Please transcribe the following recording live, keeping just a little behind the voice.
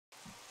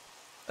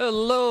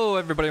Hello,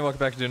 everybody, and welcome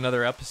back to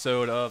another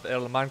episode of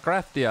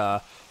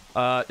minecraftia.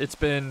 It's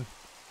been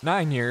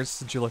 9 years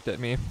since you looked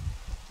at me.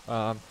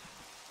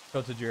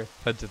 Tilted your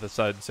head to the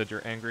side and said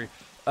you're angry.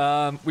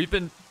 We've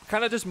been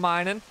kind of just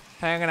mining,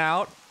 hanging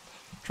out,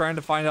 trying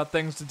to find out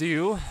things to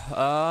do.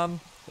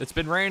 It's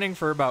been raining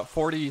for about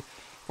 40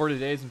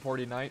 days and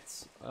 40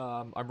 nights.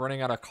 I'm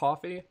running out of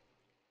coffee.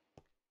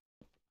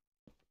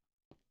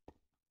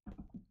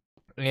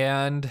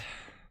 And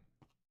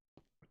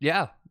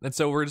yeah, and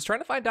so we're just trying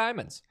to find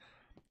diamonds.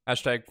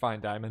 Hashtag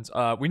find diamonds.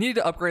 We need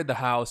to upgrade the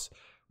house.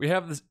 We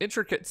have this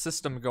intricate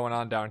system going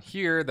on down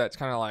here that's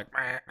kind of like,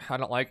 meh, I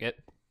don't like it.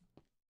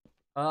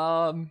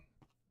 And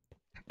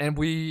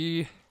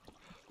we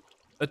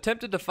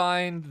attempted to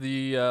find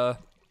the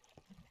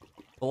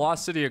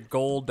lost city of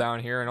gold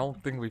down here, and the only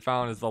thing we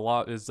found is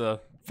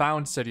the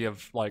found city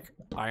of like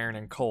iron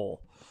and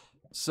coal.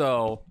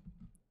 So,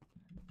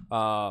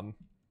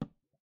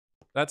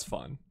 that's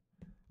fun.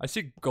 I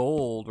see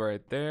gold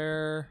right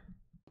there.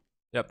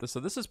 Yep, so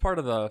this is part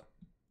of the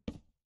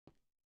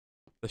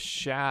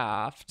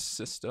shaft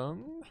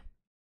system.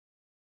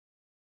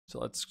 So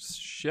let's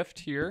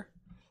shift here.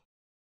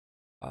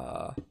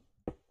 Kind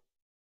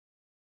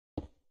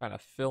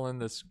of fill in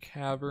this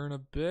cavern a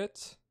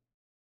bit.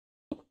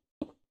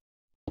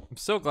 I'm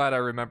so glad I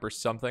remember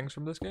some things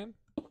from this game.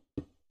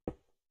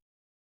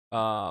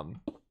 But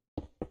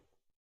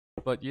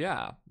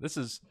yeah, this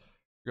is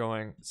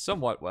going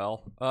somewhat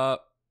well.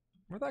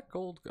 Where'd that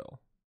gold go?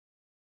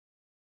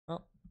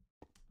 Oh,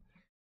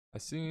 I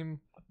seem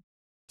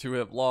to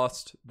have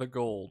lost the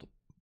gold.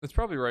 It's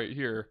probably right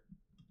here.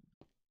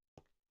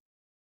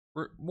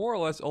 We're more or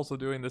less also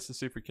doing this to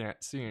see if we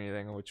can't see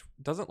anything, which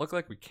doesn't look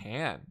like we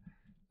can.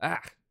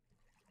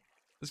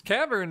 This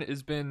cavern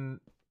has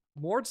been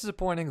more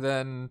disappointing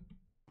than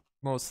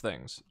most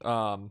things.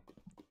 So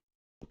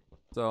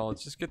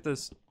let's just get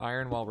this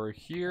iron while we're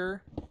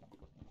here.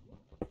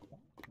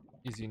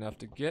 Easy enough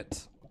to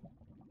get.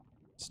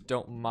 Just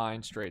don't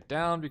mine straight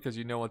down because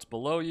you know what's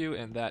below you,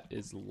 and that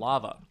is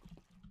lava.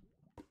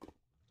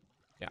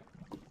 Yeah.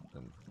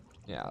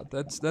 Yeah,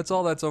 that's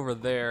all that's over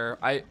there.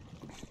 I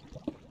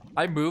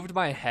moved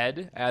my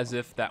head as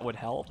if that would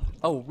help.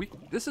 Oh, we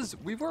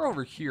were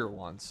over here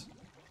once.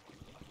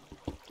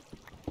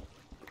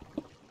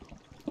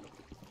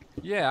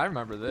 Yeah, I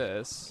remember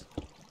this.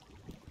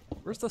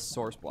 Where's the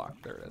source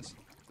block? There it is.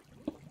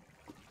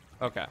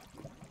 Okay.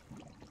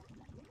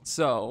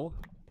 So,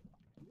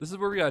 this is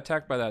where we got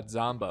attacked by that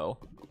zombo.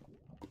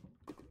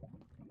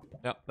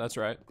 Yep, that's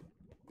right.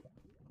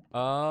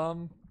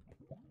 Yeah,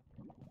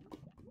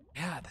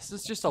 this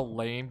is just a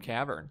lame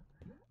cavern.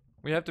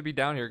 We have to be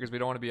down here because we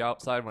don't want to be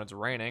outside when it's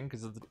raining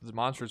because the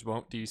monsters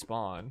won't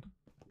despawn.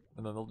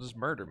 And then they'll just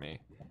murder me.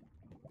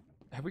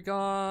 Have we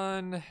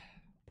gone...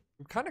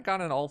 We've kind of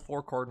gone in all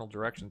 4 cardinal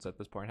directions at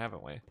this point,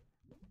 haven't we?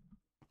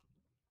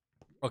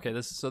 Okay,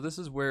 so this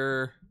is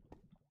where...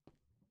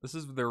 This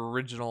is the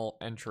original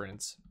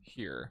entrance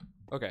here.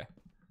 Okay.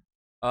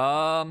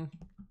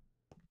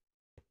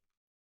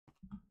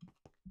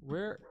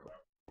 Where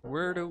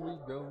do we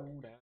go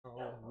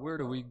now? Where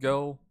do we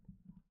go?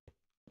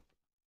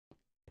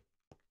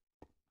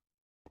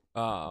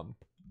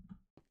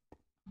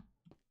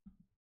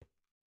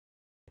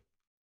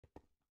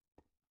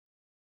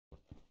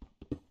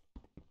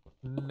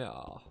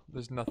 No,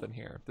 there's nothing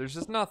here. There's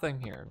just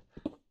nothing here.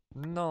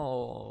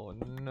 No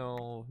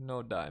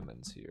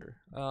diamonds here.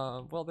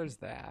 Well, there's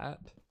that.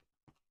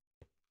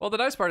 Well, the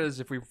nice part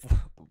is if we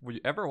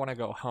ever want to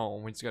go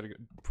home, we just gotta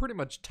pretty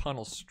much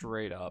tunnel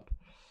straight up.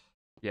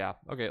 Yeah,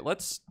 okay, we're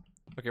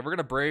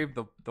gonna brave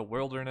the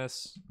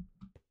wilderness.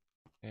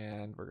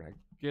 And we're gonna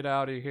get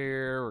out of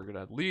here. We're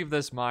gonna leave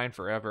this mine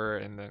forever,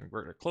 and then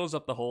we're gonna close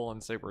up the hole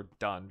and say we're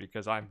done,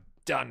 because I'm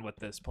done with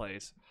this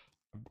place.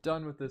 I'm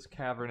done with this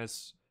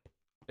cavernous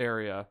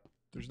area.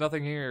 There's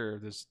nothing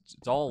here. It's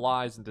all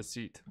lies and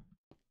deceit.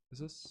 Is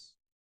this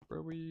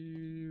where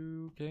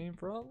we came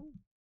from?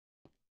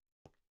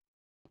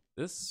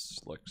 This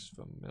looks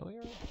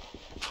familiar.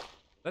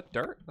 That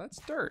dirt? That's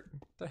dirt.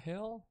 What the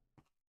hell?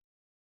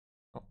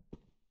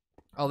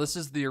 Oh, this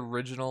is the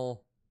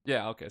original.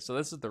 Yeah, okay, so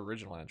this is the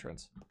original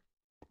entrance.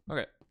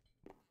 Okay.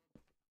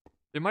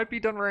 It might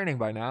be done raining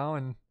by now,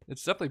 and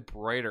it's definitely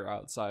brighter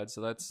outside, so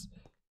that's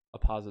a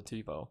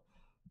positivo.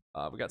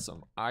 We got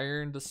some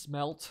iron to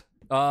smelt.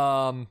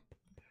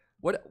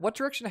 What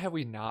direction have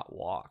we not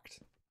walked?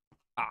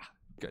 Ah,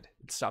 good.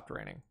 It stopped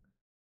raining.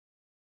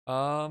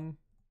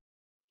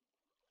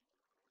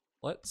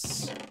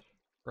 Let's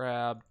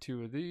grab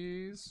 2 of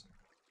these.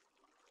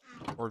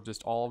 Or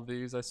just all of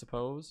these, I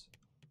suppose.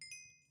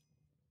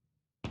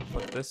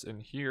 Put this in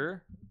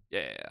here.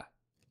 Yeah.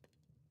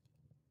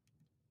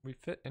 We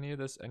fit any of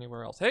this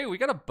anywhere else? Hey, we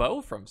got a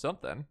bow from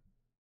something.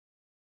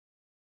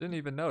 Didn't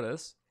even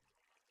notice.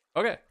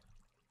 Okay.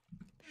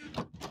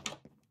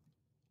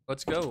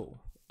 Let's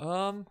go.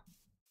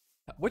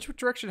 Which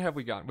direction have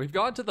we gone? We've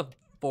gone to the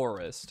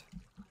forest.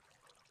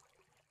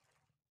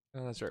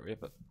 Oh, that's right. We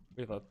have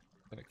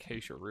an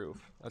acacia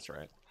roof. That's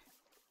right.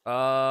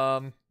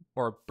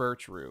 Or a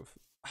birch roof.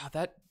 Ah,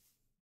 that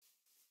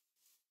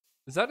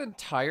Is that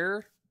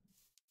entire?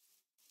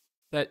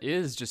 That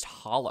is just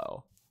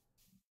hollow.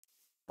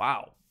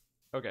 Wow.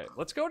 Okay,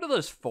 let's go to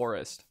this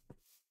forest.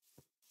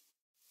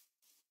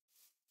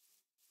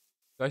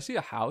 Do I see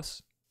a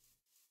house?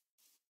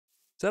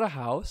 Is that a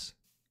house?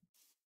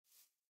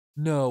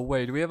 No,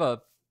 wait, do we have a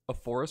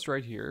forest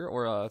right here?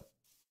 Or a...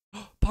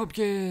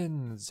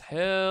 Pumpkins!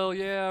 Hell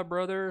yeah,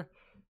 brother.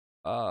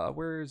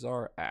 Where's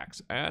our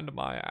axe? And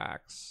my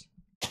axe.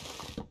 I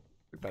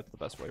think that's the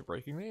best way of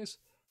breaking these.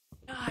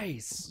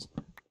 Nice!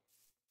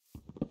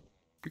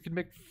 We can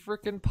make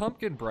frickin'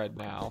 pumpkin bread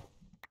now.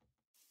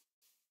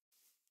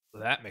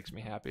 That makes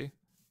me happy.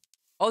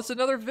 Oh, it's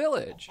another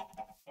village.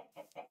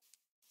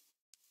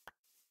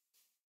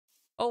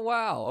 Oh,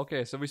 wow.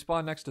 Okay, so we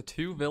spawned next to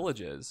 2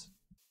 villages.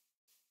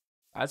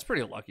 That's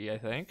pretty lucky, I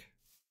think.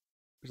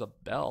 There's a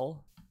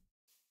bell.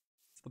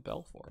 What's the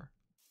bell for?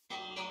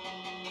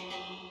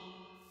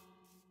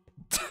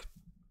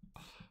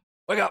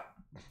 Wake up!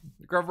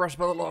 Grab brush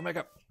by the law,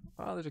 makeup.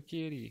 Oh, there's a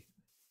kitty.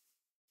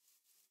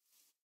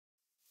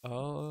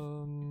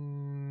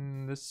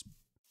 This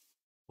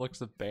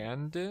looks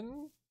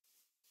abandoned.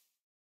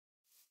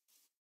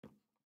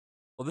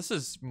 Well, this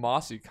is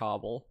mossy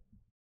cobble.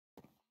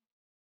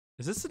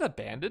 Is this an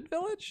abandoned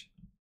village?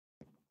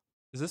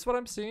 Is this what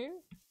I'm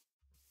seeing?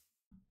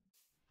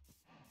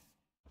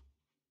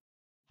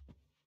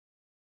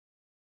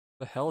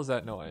 The hell is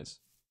that noise?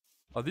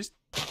 Oh, these...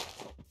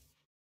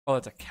 Oh,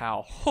 that's a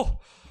cow. Oh,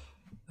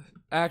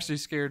 actually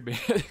scared me.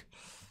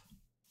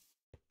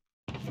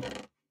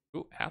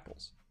 Ooh,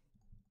 apples.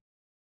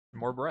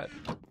 More bread.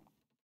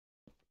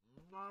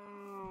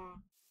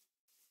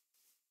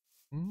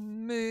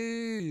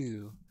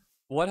 Moo.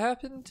 What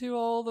happened to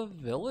all the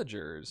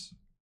villagers?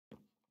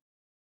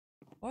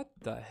 What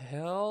the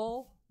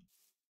hell?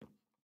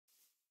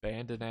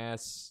 Abandoned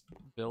ass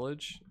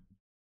village.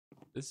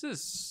 This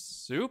is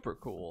super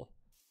cool.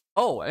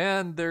 Oh,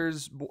 and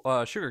there's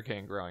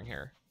sugarcane growing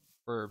here.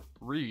 Or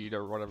reed,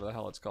 or whatever the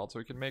hell it's called. So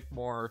we can make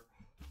more...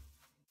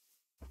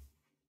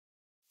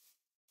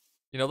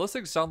 You know, those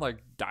things sound like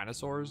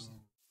dinosaurs.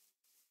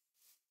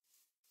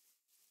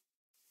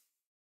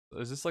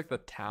 Is this like the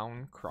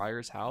town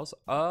crier's house?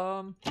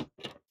 Okay,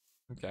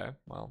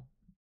 well.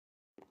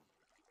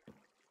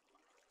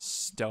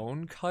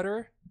 Stone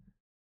cutter?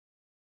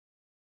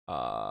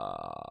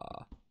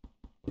 I'll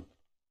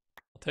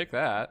take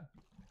that.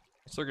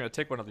 So we're gonna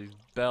take one of these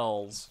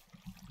bells.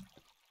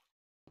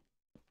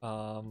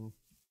 What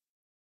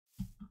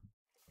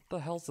the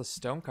hell's the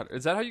stone cutter?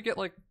 Is that how you get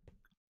like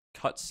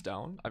cut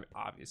stone? I mean,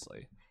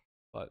 obviously,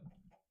 but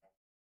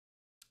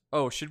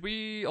oh, should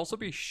we also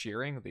be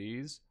shearing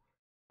these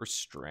for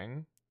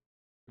string?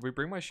 Did we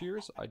bring my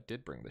shears? I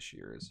did bring the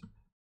shears. Is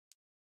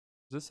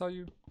this how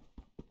you?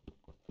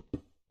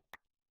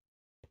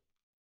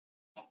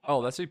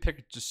 Oh, that's how you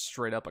pick just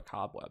straight up a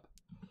cobweb.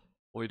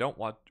 Well, we don't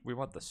want, we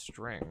want the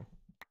string.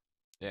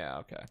 Yeah,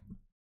 okay.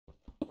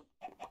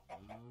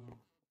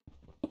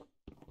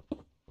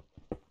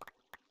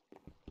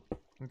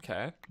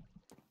 Okay.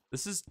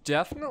 This is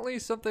definitely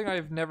something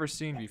I've never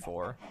seen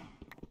before.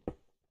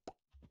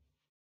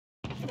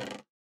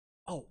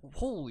 Oh,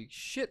 holy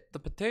shit, the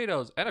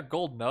potatoes and a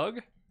gold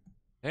nug?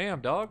 Damn,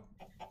 dog.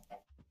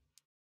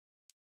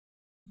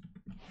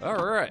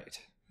 All right.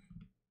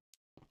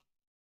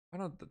 I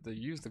don't know what they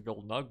use the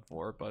gold nug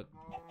for, but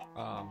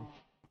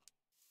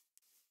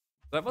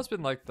that must have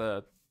been like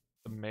the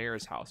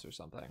mayor's house or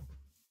something.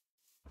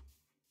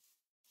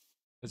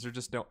 Is there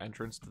just no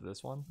entrance to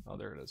this one? Oh,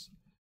 there it is.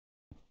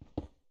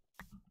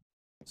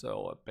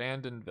 So,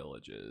 abandoned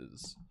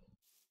villages.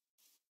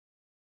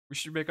 We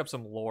should make up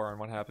some lore on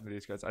what happened to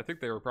these guys. I think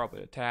they were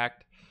probably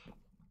attacked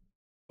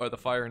by the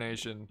Fire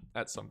Nation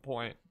at some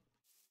point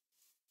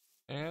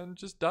and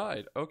just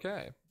died.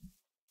 Okay.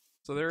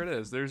 So there it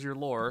is. There's your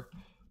lore.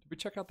 Did we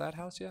check out that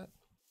house yet?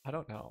 I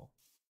don't know.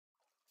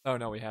 Oh,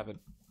 no, we haven't.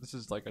 This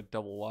is like a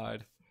double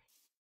wide.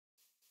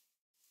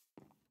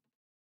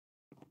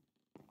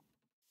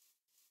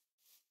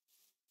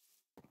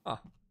 Huh.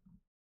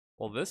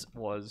 Well, this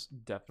was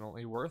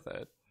definitely worth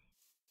it.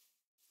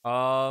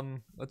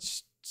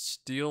 Let's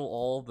steal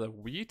all the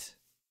wheat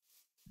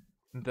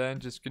and then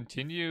just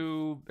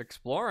continue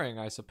exploring,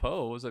 I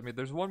suppose. I mean,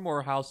 there's one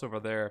more house over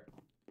there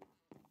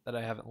that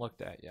I haven't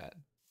looked at yet.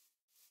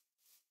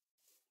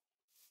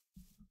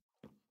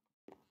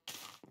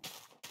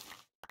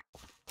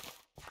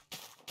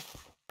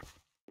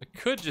 I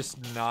could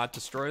just not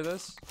destroy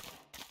this.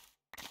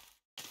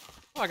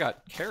 Oh, I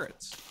got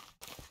carrots.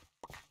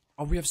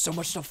 Oh, we have so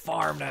much to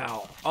farm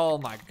now. Oh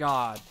my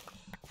god.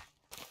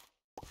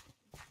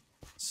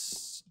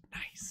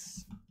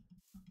 Nice.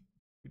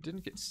 We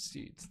didn't get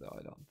seeds though,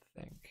 I don't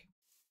think.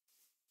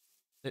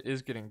 It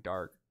is getting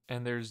dark.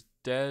 And there's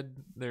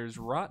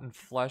rotten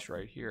flesh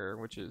right here,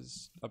 which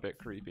is a bit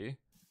creepy.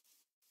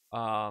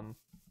 Not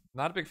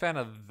a big fan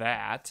of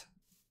that.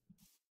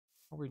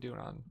 What are we doing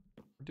on?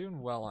 We're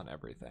doing well on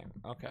everything.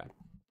 Okay.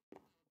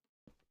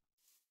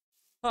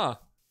 Huh.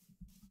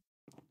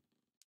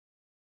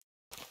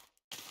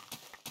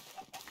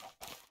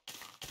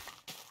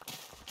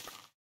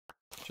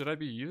 Should I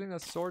be using a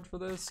sword for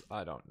this?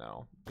 I don't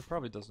know. It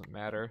probably doesn't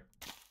matter.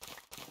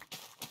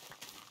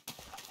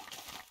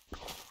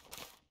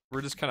 We're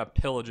just kind of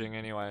pillaging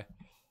anyway.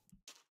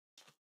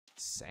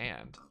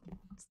 Sand.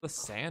 What's the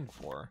sand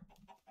for?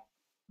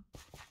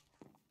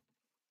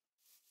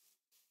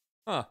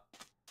 Huh.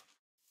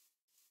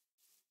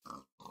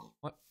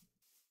 What?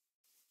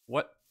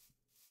 What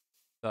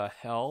the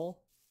hell?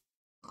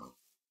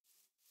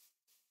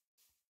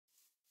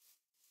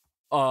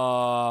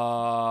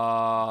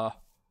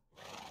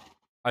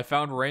 I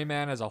found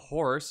Rayman as a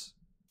horse.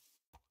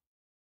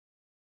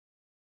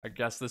 I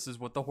guess this is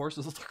what the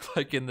horses look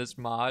like in this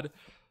mod.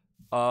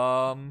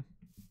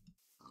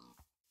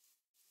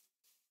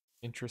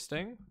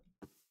 Interesting.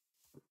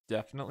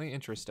 Definitely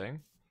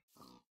interesting.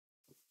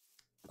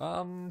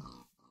 I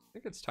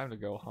think it's time to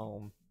go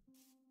home.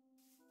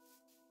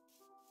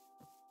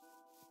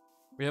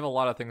 We have a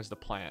lot of things to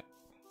plant.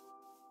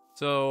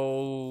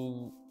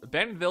 So,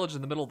 abandoned village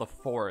in the middle of the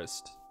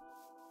forest.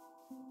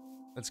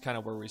 That's kind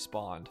of where we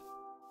spawned.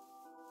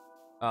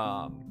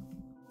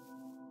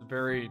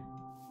 Very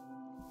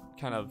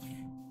kind of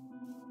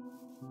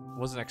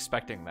wasn't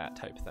expecting that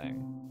type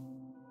thing.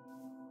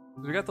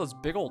 We got those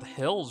big old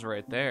hills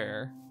right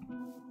there.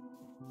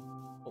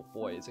 Oh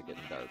boy, is it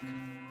getting dark.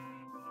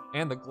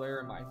 And the glare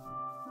in my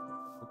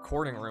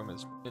recording room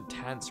is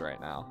intense right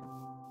now.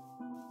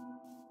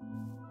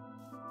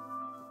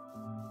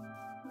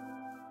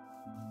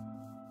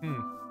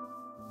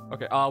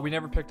 Okay, we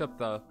never picked up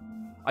the...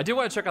 I do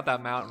want to check out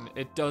that mountain.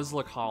 It does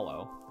look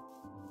hollow.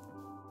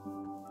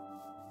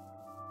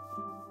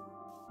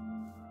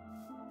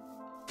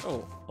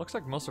 Oh, looks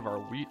like most of our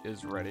wheat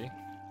is ready.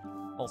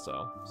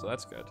 Also, so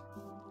that's good.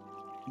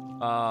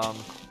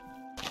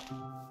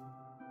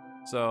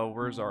 So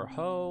where's our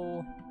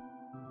hoe?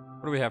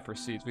 What do we have for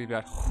seeds? We've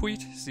got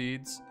wheat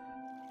seeds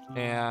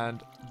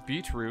and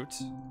beetroot.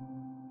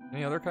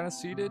 Any other kind of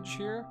seedage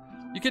here?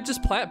 You could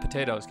just plant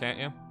potatoes, can't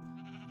you?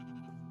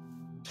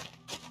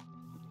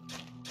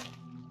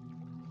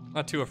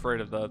 Not too afraid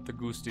of the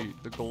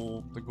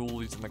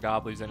ghoulies and the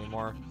goblies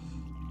anymore.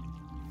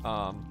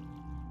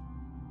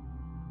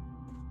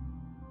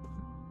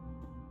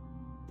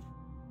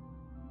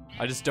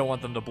 I just don't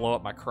want them to blow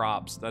up my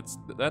crops. That's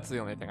the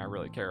only thing I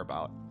really care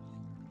about.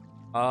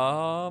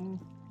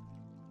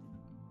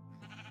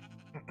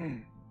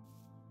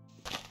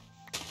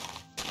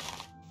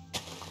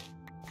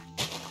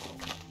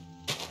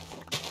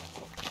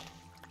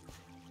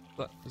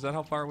 Is that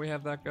how far we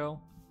have that go?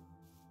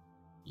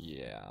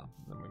 Yeah,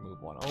 then we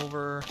move one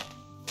over.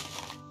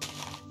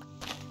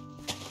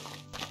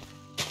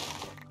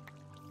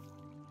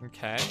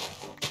 Okay.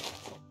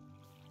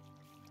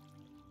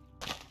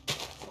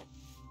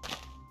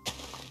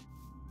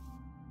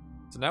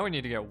 So now we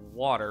need to get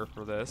water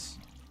for this.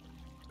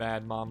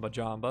 Bad Mamba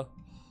Jamba.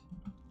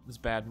 This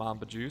bad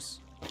Mamba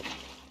juice. I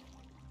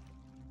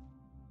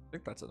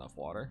think that's enough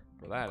water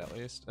for that at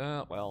least.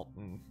 Well,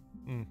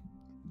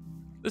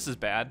 this is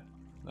bad.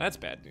 That's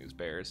bad news,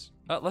 bears.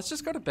 Let's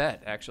just go to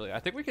bed, actually. I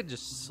think we could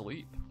just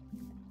sleep.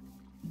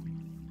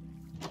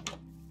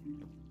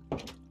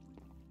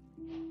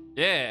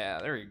 Yeah,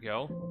 there you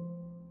go.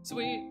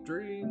 Sweet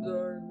dreams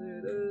are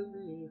made of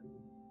me.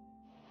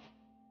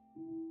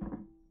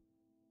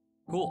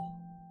 Cool.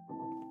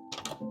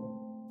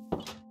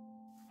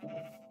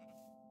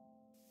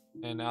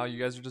 And now you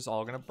guys are just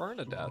all gonna burn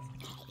to death.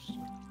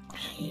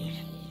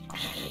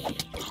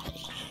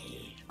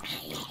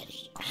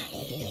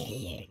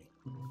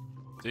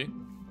 See?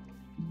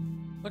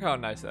 Look how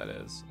nice that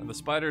is. And the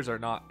spiders are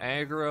not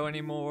aggro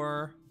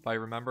anymore, if I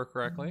remember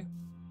correctly.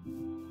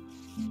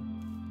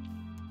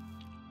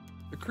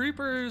 The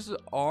creepers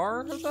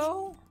are,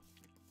 though?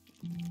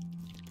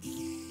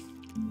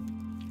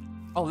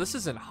 Oh, this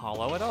isn't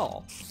hollow at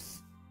all.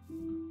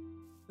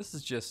 This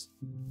is just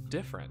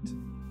different.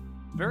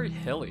 Very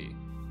hilly.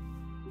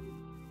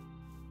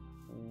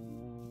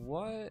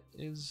 What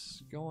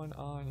is going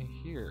on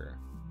here?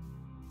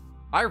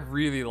 I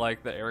really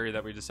like the area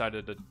that we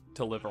decided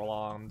to live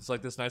along. It's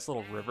like this nice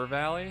little river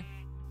valley.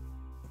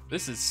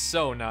 This is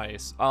so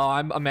nice.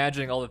 I'm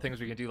imagining all the things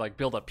we can do, like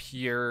build a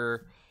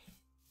pier.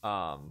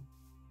 Kinda.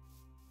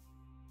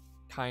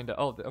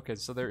 Oh, okay,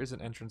 so there is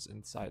an entrance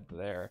inside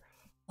there.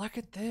 Look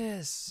at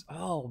this.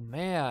 Oh,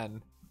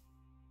 man.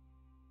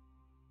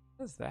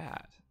 What is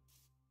that?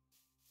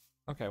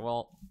 Okay,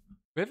 well,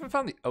 we haven't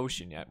found the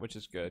ocean yet, which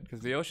is good,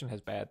 because the ocean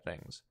has bad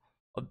things.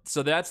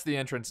 So that's the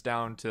entrance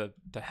down to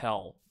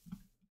hell.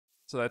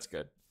 So that's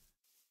good.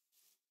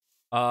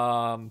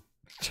 Glad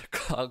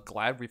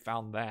we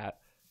found that.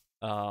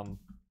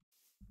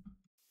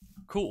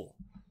 Cool.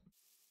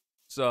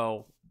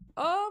 So,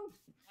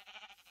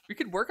 we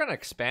could work on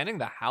expanding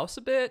the house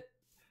a bit.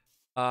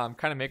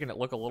 Kind of making it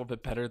look a little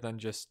bit better than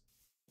just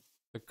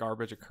the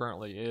garbage it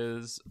currently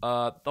is.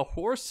 The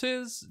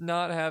horses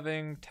not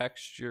having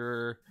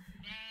texture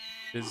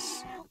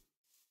is...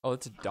 Oh,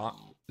 it's a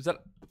don... Is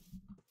that...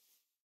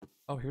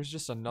 Oh, here's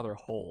just another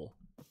hole.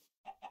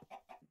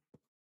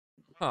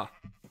 Huh.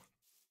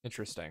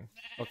 Interesting.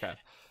 Okay.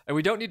 And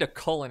we don't need to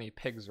cull any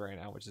pigs right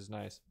now, which is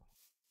nice.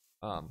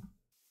 So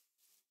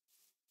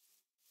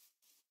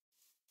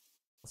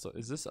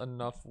is this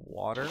enough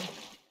water?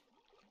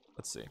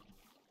 Let's see.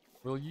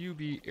 Will you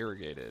be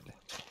irrigated?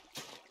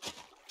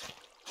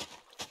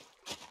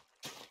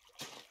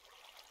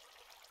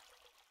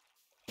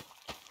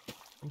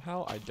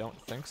 Somehow I don't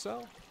think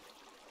so.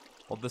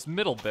 Well, this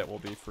middle bit will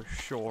be for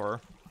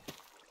sure.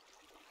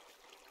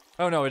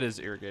 Oh no, it is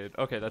irrigated.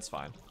 Okay, that's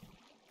fine.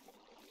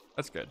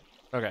 That's good.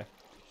 Okay.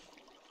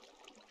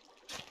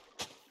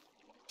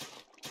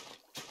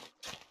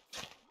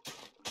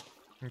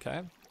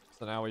 Okay.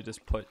 So now we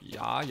just put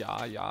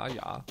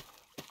yeah.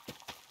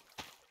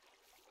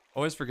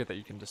 Always forget that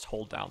you can just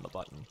hold down the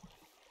button.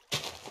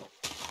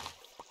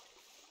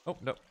 Oh,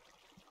 no.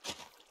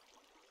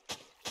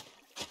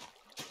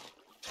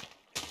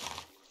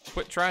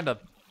 Quit trying to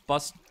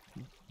bust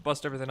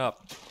everything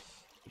up.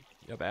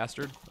 You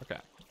bastard. Okay.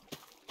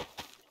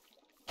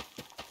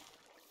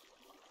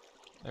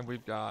 And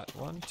we've got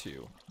 1,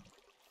 2.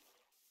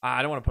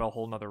 I don't want to put a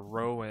whole nother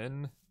row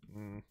in.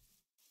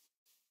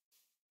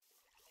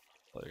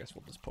 Well, I guess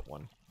we'll just put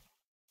one.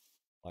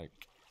 Like,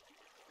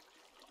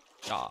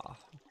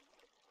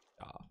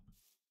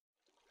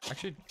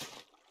 actually,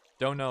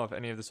 don't know if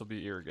any of this will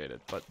be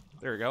irrigated, but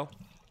there we go.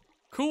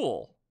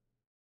 Cool.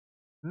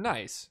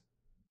 Nice.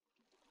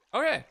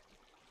 Okay.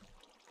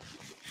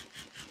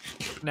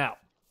 Now,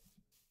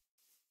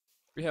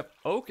 we have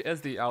oak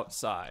as the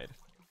outside.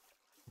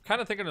 I'm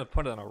kind of thinking of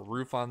putting a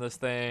roof on this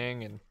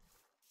thing and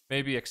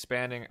maybe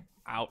expanding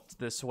out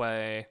this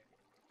way.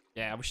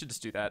 Yeah, we should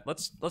just do that.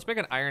 Let's make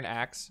an iron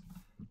axe.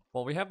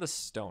 Well, we have the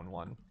stone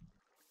one.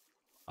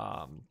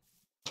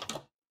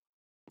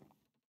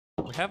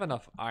 We have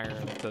enough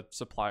iron to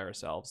supply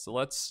ourselves, so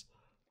let's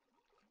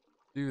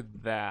do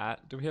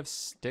that. Do we have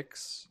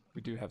sticks?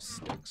 We do have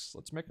sticks.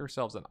 Let's make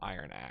ourselves an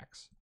iron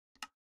axe.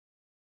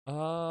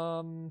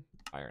 Iron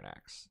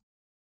axe.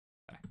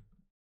 Okay.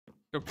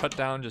 Go cut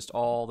down just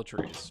all the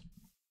trees.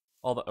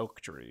 All the oak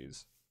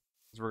trees.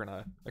 Because we're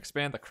gonna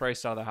expand the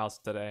Christ out of the house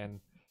today and...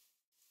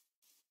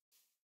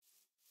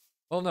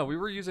 Well, no, we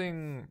were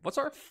using... What's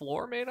our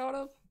floor made out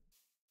of?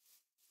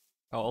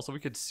 Oh, also we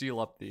could seal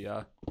up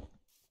the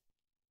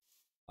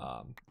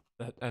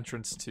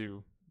entrance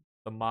to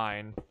the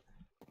mine.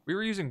 We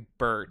were using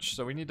birch,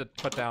 so we need to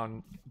cut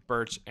down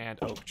birch and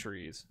oak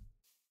trees.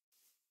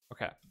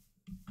 Okay.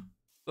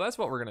 So that's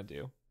what we're gonna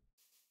do.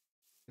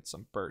 Get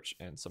some birch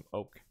and some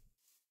oak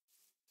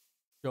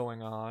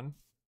going on.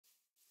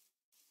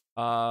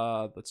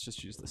 Let's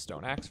just use the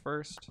stone axe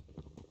first.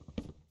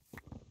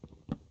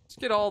 Let's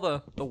get all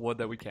the wood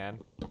that we can.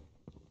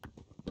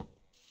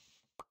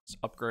 Let's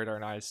upgrade our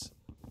nice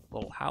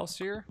little house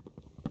here.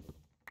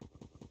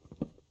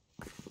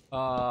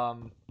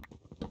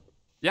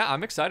 Yeah,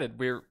 I'm excited.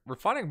 We're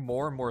finding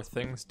more and more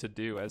things to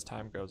do as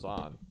time goes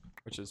on,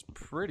 which is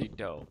pretty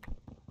dope.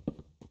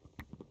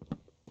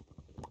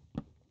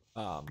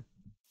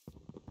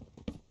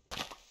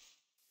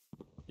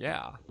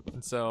 Yeah,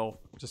 and so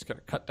just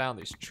gonna cut down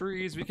these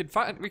trees. We can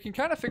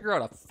kind of figure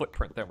out a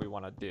footprint that we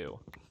want to do.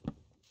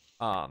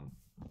 I'm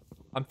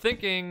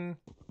thinking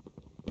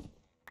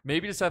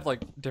maybe just have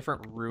like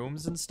different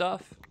rooms and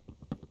stuff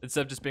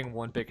instead of just being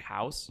one big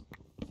house.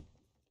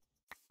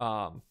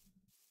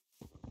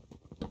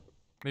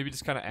 Maybe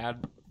just kind of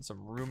add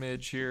some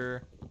roomage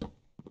here. I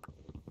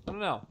don't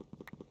know.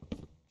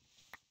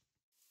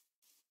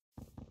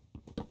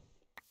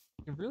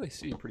 You can really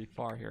see pretty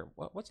far here.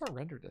 What's our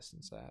render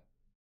distance at?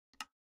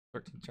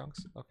 13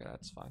 chunks? Okay,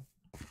 that's fine.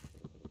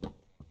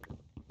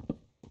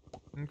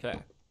 Okay.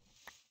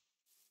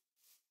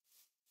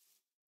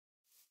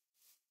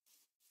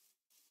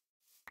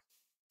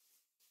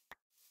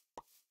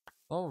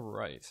 All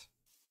right.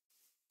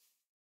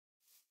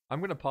 I'm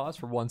going to pause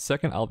for 1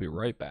 second. I'll be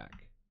right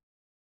back.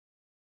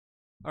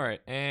 All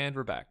right, and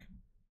we're back.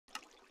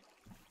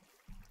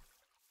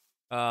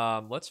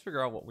 Let's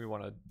figure out what we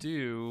want to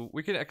do.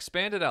 We can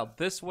expand it out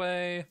this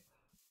way.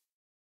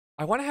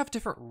 I want to have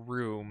different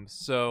rooms,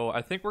 so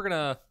I think we're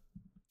gonna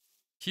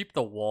keep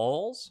the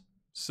walls.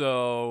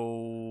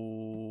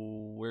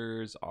 So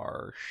where's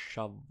our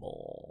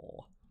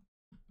shovel?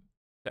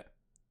 Okay,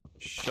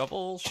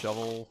 shovel.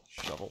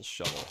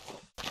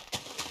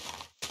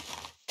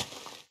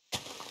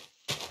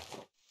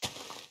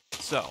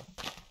 So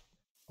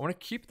I want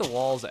to keep the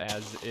walls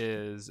as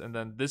is, and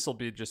then this will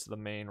be just the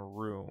main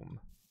room.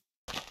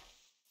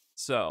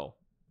 So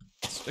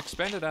let's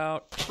expand it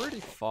out pretty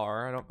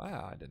far.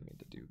 I didn't mean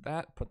to do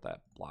that. Put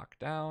that block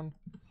down.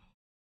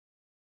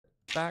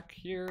 Back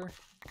here.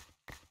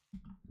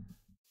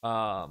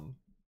 And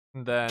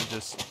then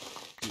just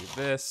do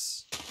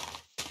this.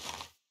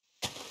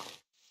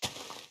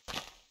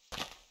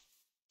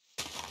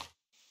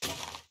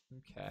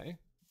 Okay.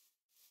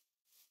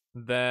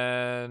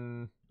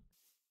 Then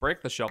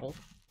break the shovel.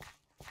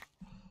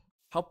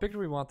 How big do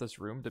we want this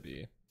room to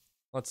be?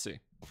 Let's see.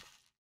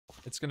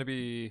 It's gonna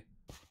be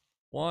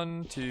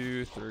 1,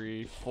 2,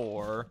 3,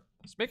 4.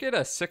 Let's make it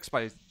a 6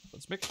 by.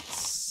 Let's make it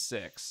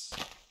 6.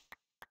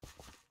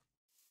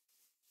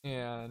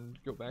 And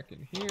go back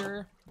in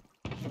here.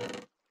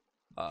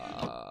 We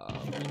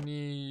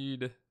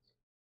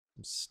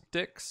some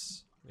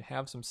sticks. We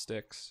have some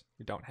sticks.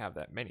 We don't have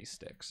that many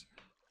sticks.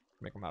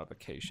 Make them out of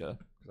acacia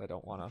because I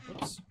don't want to.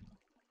 Oops.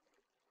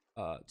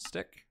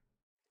 Stick.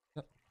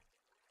 Yep.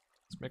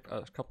 Let's make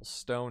a couple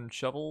stone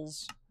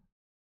shovels.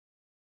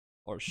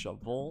 Or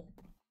shovel.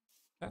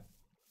 Okay.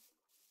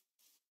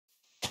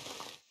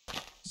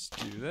 Let's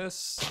do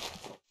this.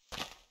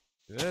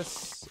 Do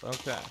this.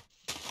 Okay.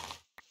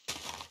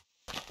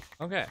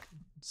 Okay.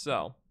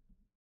 So.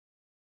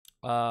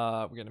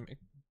 We're gonna make.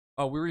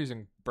 Oh, we were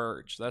using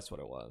birch. That's what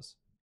it was.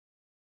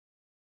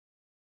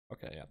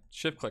 Okay, yeah.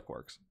 Shift click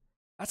works.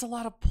 That's a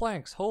lot of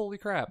planks. Holy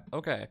crap.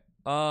 Okay.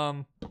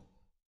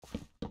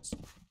 Let's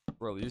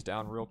throw these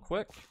down real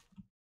quick.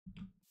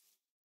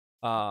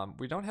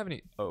 We don't have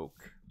any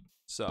oak.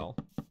 So,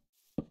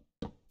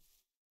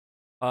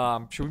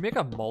 should we make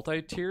a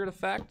multi-tiered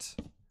effect?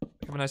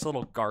 Have a nice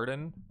little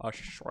garden, a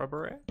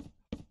shrubbery,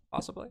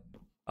 possibly.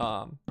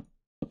 Who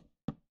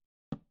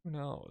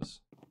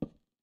knows?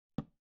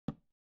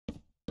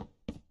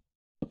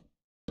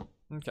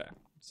 Okay,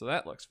 so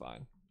that looks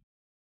fine.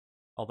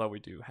 Although we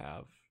do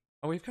have,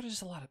 oh, we've got just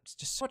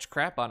so much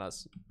crap on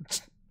us.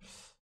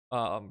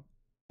 Cut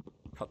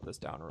this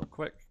down real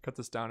quick. Cut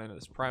this down into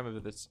this prime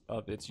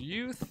of its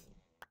youth.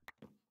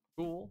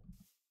 Cool.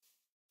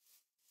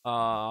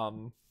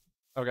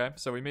 Okay,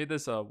 so we made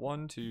this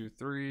 1, 2,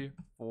 3,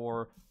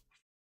 4,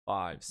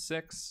 5,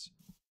 6.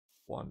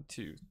 1,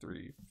 2,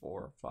 3,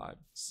 4, 5,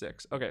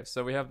 6. Okay,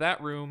 so we have that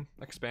room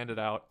expanded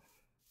out.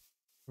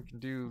 We can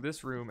do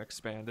this room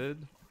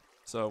expanded.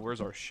 So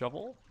where's our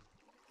shovel?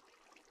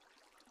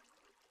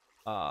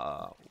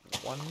 1,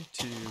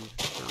 2,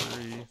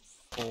 3,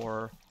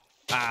 4.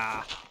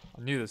 Ah,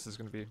 I knew this was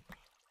gonna be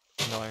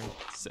annoying.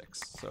 6.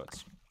 So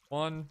it's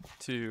 1,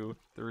 2,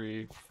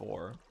 3,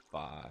 4,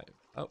 5.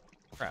 Oh,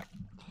 crap.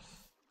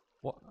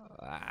 What?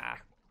 Ah,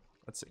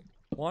 let's see.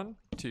 1,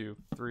 2,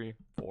 3,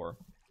 4,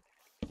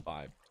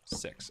 5,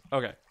 6.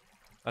 Okay,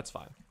 that's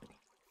fine.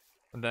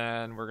 And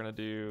then we're gonna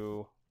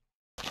do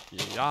 2,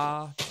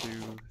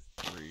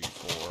 3,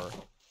 4,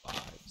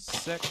 5,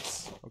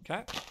 6.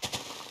 Okay.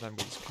 Then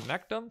we just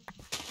connect them.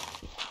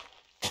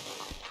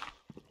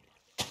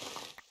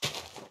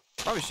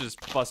 Probably should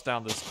just bust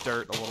down this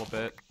dirt a little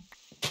bit.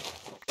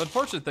 The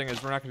unfortunate thing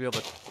is we're not gonna be able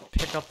to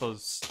pick up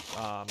those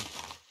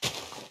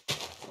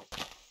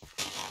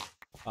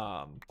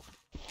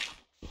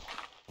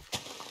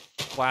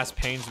glass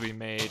panes we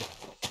made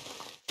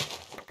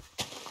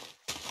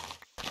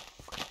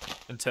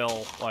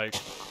until like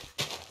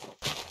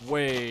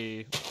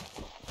way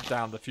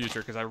down the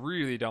future, because I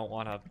really don't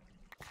want to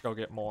go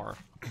get more.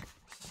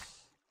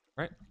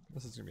 Right,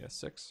 this is gonna be a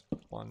 6.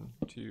 1,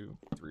 2,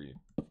 3,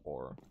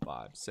 4,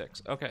 5,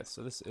 6. Okay,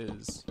 so this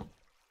is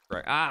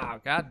right. Ah,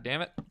 god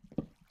damn it!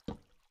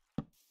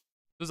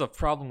 This is a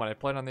problem when I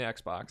played on the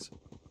Xbox.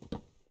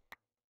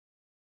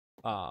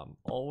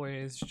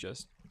 Always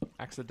just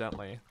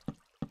accidentally.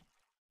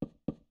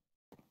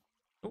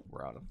 Oh,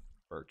 we're out of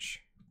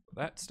birch.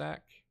 That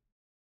stack.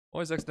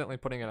 Always accidentally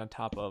putting it on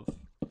top of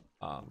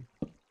the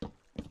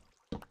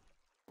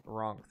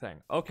wrong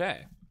thing.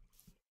 Okay.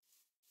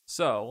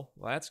 So,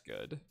 well, that's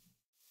good.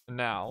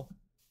 Now,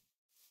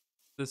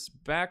 this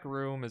back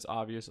room is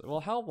obviously, well,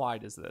 how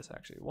wide is this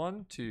actually?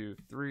 1, 2,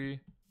 3.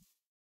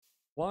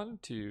 1,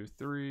 2,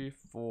 3,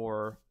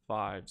 4,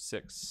 5,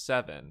 6,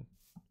 7.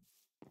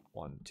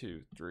 1,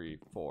 2, 3,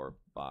 4,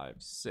 5,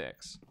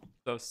 6.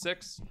 So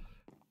 6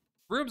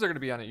 rooms are going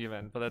to be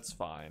uneven, but that's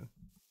fine.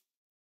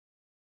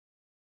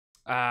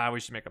 We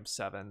should make them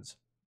 7s.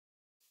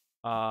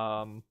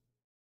 How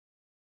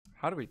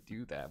do we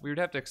do that? We would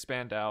have to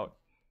expand out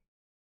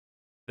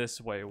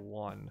this way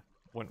 1,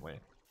 wouldn't we?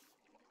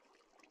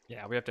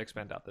 Yeah, we have to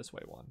expand out this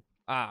way 1.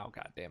 Oh,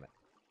 god damn it.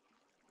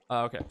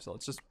 Okay, so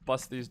let's just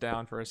bust these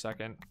down for a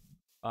second.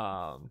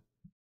 So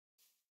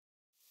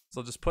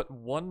just put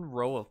 1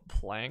 row of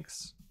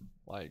planks,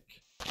 like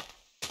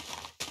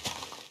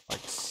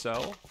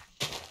so.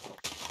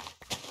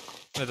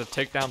 I'm gonna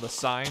take down the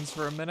signs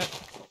for a minute.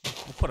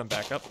 We'll put them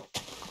back up.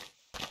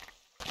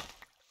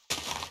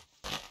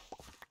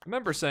 I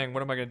remember saying,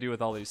 what am I gonna do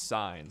with all these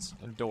signs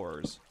and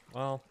doors?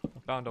 Well, I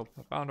found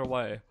a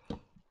way.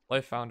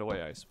 Life found a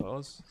way, I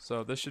suppose.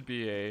 So this should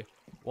be a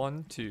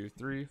 1, 2,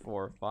 3,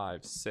 4,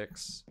 5,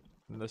 6.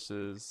 And this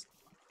is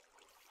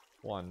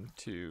 1,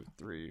 2,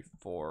 3,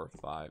 4,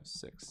 5,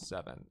 6,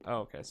 7. Oh,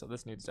 okay, so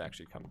this needs to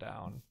actually come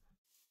down.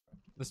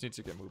 This needs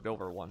to get moved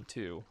over 1,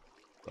 2.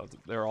 So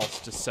they're all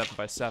just 7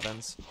 by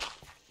 7s.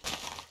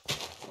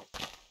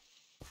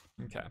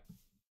 Okay.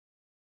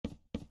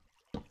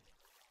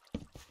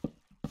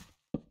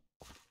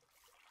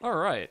 All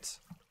right.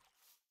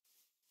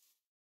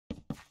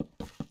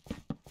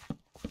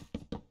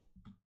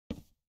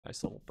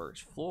 Nice little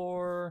birch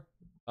floor.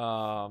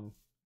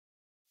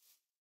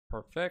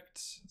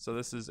 Perfect. So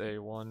this is a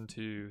 1,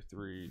 2,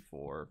 3,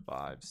 4,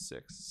 5,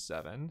 6,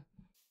 7.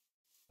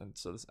 And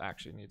so this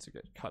actually needs to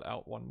get cut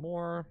out 1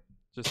 more,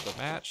 just to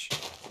match.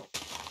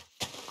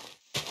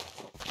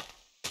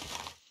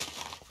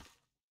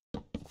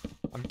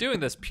 I'm doing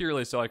this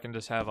purely so I can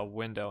just have a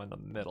window in the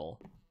middle.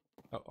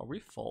 Oh, are we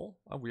full?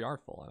 Oh, we are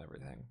full on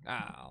everything.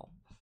 Ow.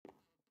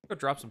 Go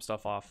drop some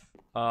stuff off.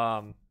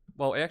 Well,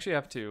 we actually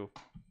have to.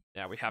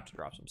 Yeah, we have to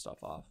drop some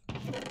stuff off. Do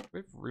we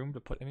have room to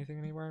put anything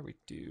anywhere? We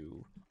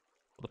do.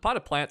 Well, the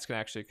potted plants can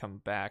actually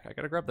come back. I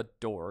gotta grab the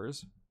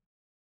doors.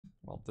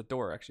 Well, the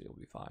door actually will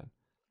be fine.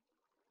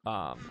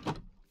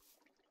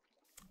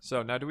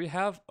 So now do we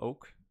have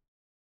oak?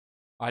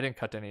 I didn't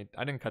cut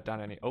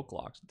down any oak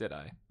logs, did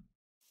I?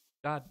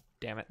 God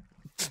damn it.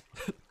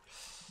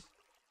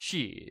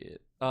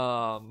 Shit.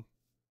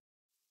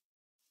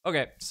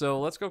 Okay, so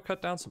let's go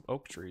cut down some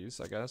oak trees,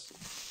 I guess.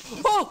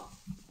 Oh!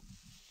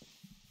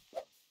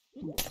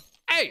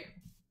 Hey!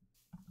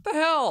 What the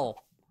hell?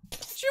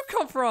 Where'd you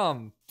come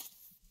from?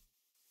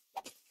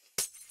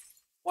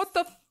 What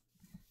the?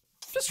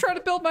 Just trying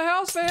to build my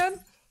house, man.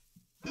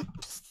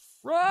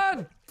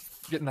 Run!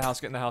 Get in the house,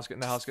 get in the house, get in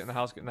the house, get in the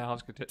house, get in the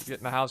house, get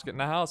in the house, get in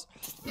the house.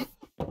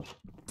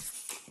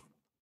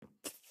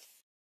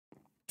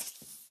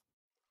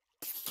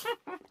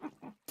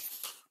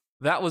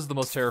 That was the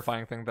most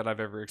terrifying thing that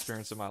I've ever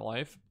experienced in my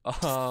life.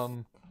 We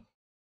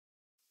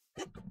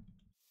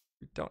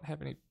don't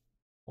have any.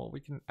 Well,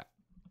 we can.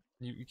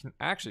 You can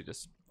actually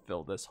just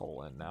fill this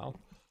hole in now.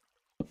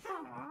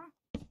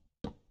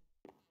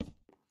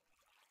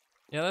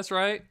 Yeah, that's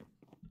right.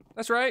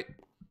 That's right.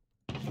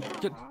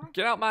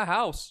 Get out my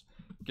house.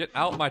 Get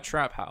out my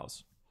trap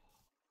house.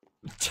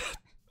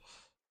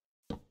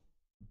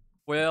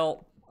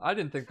 Well, I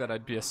didn't think that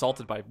I'd be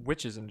assaulted by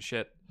witches and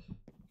shit.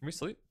 Can we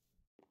sleep?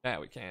 Yeah,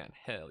 we can.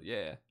 Hell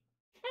yeah.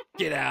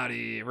 Get out of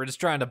here. We're just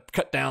trying to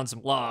cut down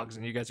some logs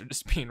and you guys are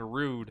just being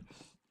rude.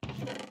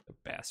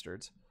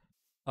 Bastards.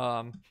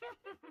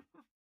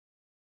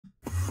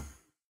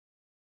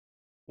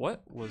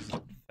 What was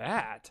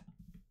that?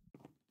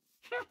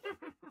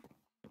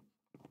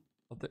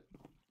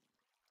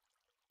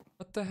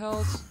 What the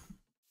hell's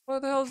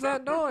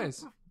that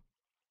noise?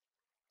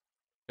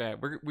 Okay,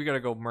 we gotta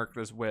go murk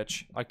this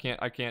witch. I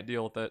can't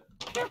deal with it.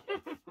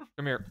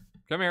 Come here.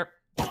 Come here.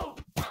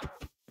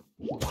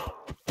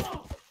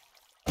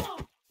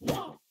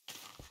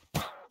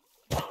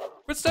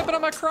 Quit stepping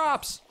on my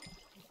crops!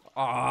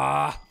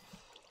 Ah,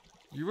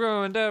 you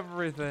ruined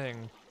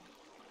everything.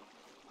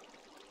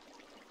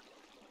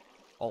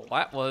 Oh,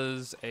 that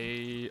was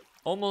a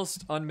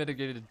almost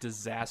unmitigated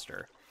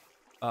disaster.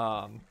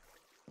 Oh,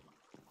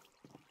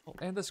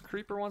 and this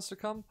creeper wants to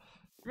come.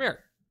 Come here.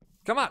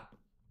 Come on.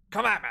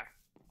 Come at me.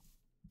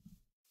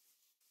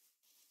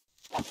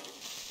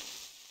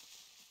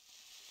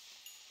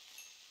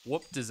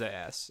 Whooped his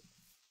ass.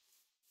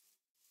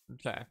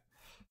 Okay.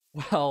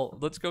 Well,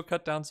 let's go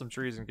cut down some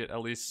trees and get at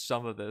least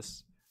some of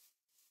this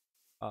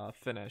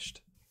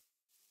finished.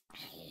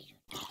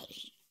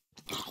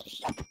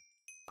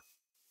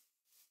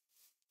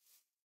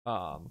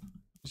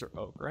 These are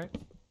oak, right?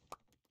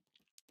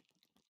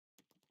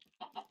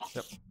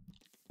 Yep.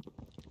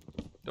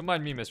 Don't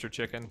mind me, Mr.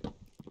 Chicken.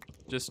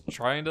 Just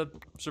trying to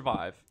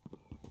survive.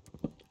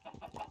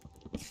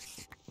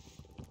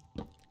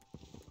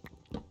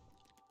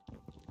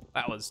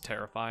 That was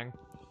terrifying.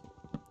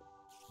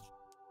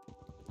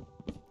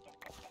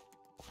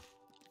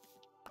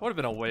 Would have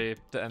been a way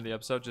to end the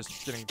episode,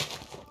 just getting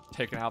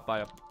taken out by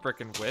a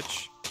frickin'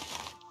 witch.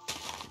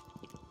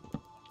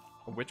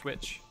 A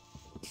witch.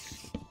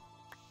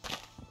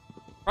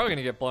 Probably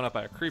gonna get blown up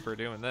by a creeper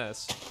doing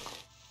this.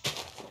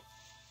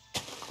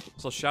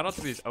 So shout out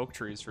to these oak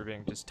trees for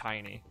being just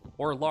tiny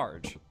or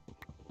large.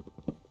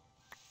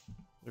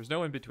 There's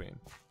no in between.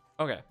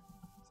 Okay,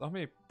 so how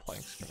many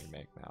planks can we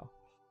make now?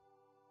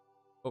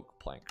 Oak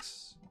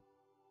planks.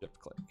 Shift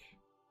click.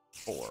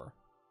 4.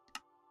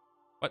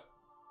 What?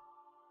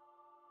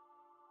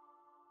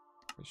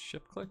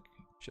 Shift click?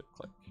 Shift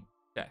click.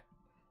 Okay.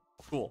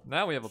 Cool.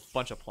 Now we have a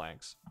bunch of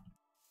planks.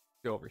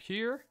 Go over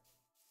here.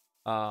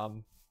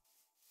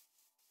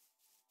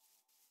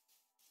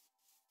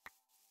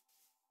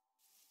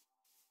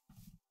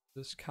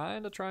 Just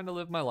kind of trying to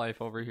live my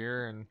life over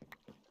here and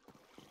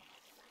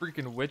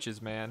freaking witches,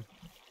 man.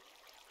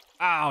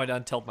 Ow, I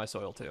done tilled my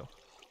soil too.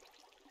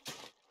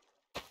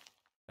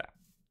 Okay.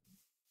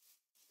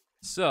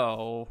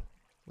 So,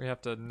 we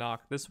have to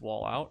knock this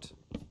wall out.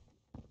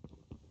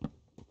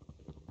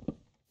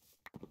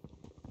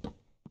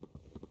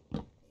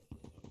 Oh,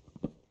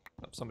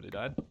 somebody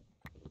died.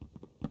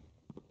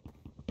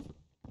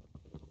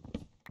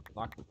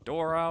 Knock the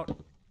door out.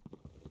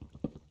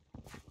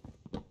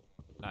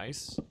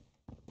 Nice.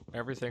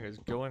 Everything is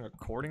going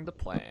according to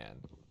plan.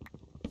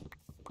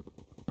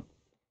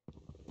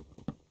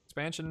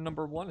 Expansion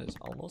number 1 is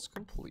almost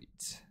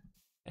complete.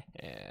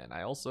 And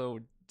I also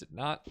did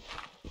not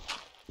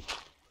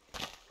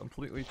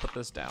completely put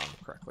this down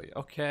correctly.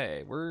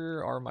 Okay,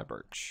 where are my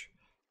birch?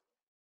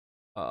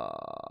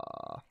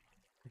 I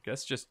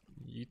guess just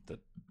eat the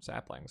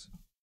saplings.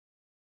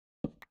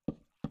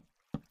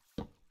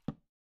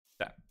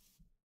 Yeah.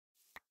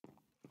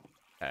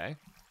 Okay.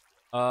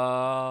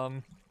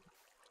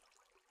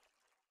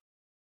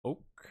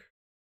 Oak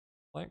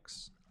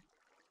planks.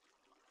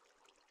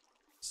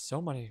 So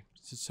many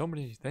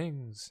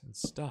things and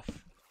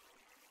stuff.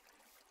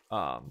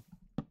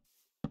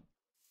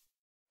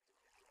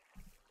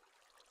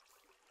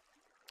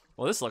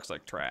 Well, this looks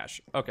like trash.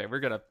 Okay,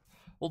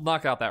 we'll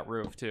knock out that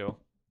roof too.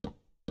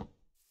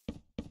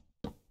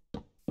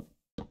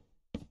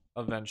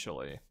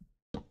 Eventually.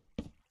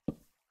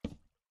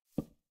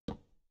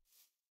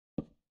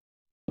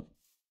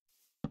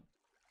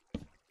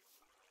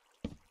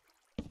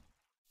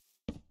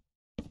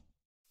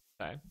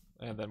 Okay,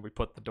 and then we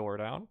put the door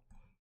down.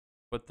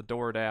 Put the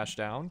door dash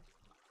down.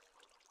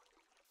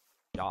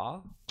 Yeah.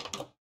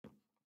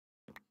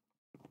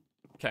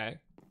 Okay.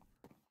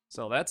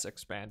 So that's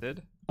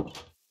expanded.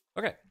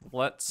 Okay,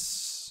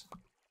 let's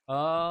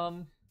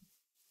put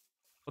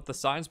the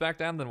signs back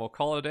down, then we'll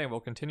call it a day and we'll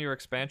continue our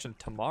expansion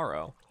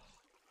tomorrow.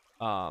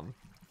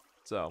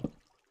 So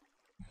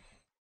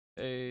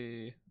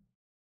a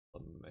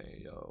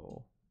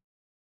LeMayo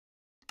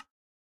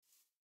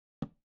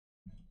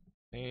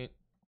ain't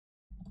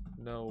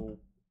no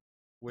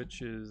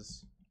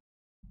witches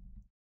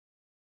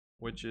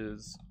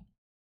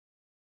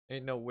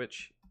ain't no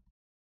witch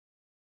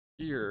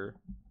here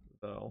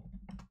though.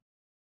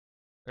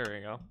 There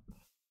you go.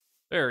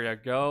 There you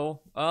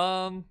go.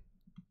 Well,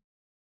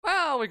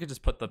 we could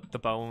just put the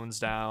bones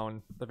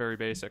down, the very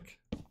basic.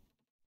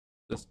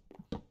 Just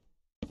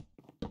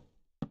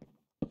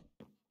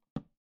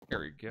there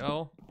we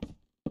go.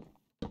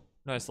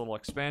 Nice little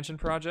expansion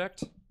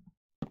project.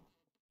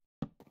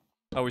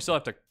 Oh, we still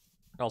have to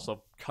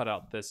also cut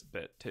out this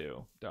bit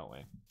too, don't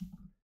we?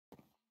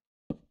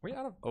 Are we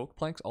out of oak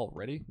planks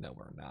already? No,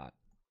 we're not.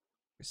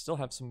 We still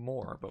have some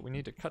more, but we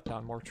need to cut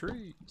down more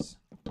trees.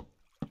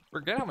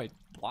 Forget how many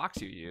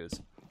blocks you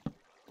use.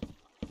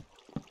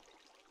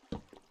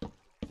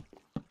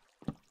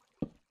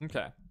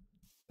 Okay,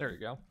 there you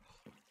go.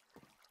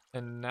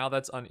 And now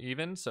that's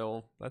uneven,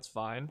 so that's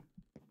fine.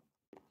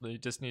 You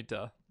just need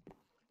to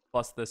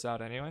bust this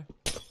out anyway.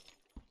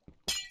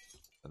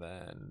 And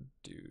then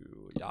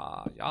do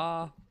yeah.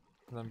 And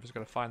then I'm just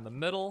gonna find the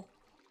middle.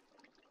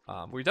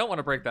 We don't want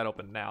to break that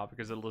open now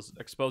because it'll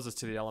expose us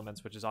to the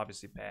elements, which is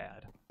obviously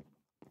bad.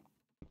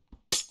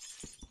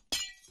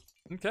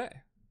 Okay.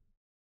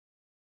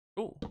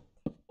 Cool.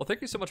 Well,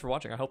 thank you so much for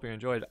watching. I hope you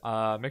enjoyed.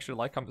 Make sure to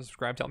like, comment,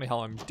 subscribe. Tell me how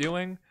I'm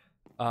doing.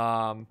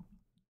 We're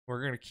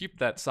gonna keep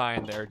that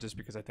sign there just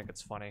because I think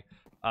it's funny.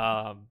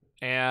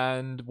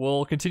 And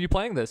we'll continue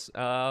playing this.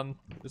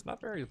 It's not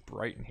very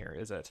bright in here,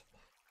 is it?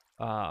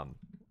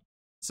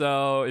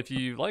 So if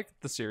you like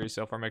the series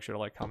so far, make sure to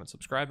like, comment,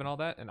 subscribe, and all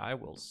that. And I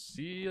will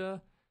see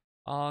you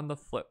on the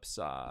flip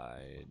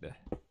side.